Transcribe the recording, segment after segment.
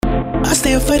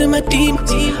stay afraid of my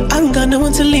demons. I don't got no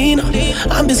one to lean on.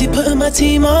 I'm busy putting my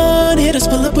team on. Hitters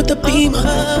pull up with the beamer.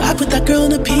 I put that girl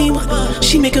in a P1.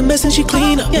 She make a mess and she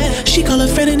clean up. She call her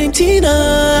friend named Tina.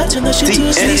 I turn that shit to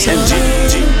a sleep song.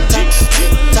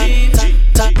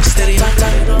 Steady on,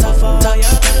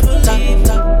 y'all better believe.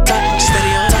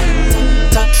 Steady on,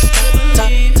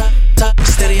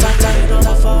 steady on, y'all better believe. Steady on, steady on,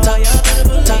 y'all better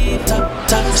believe.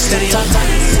 Steady on, steady on,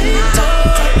 y'all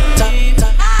better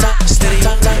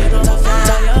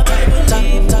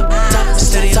believe.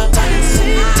 Steady on,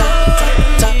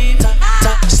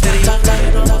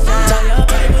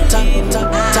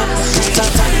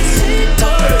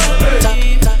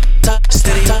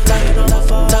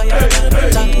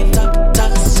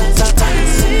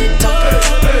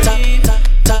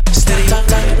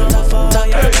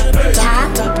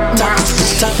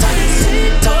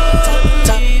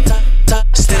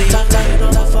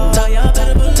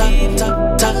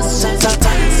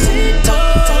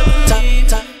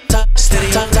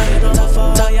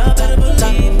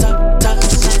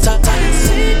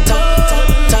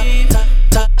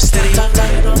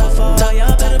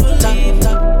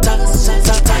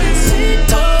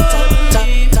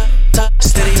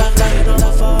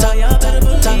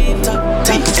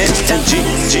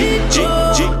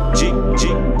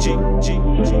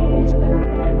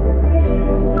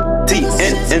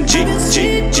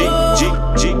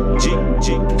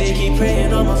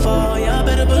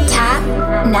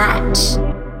 Top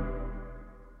notch.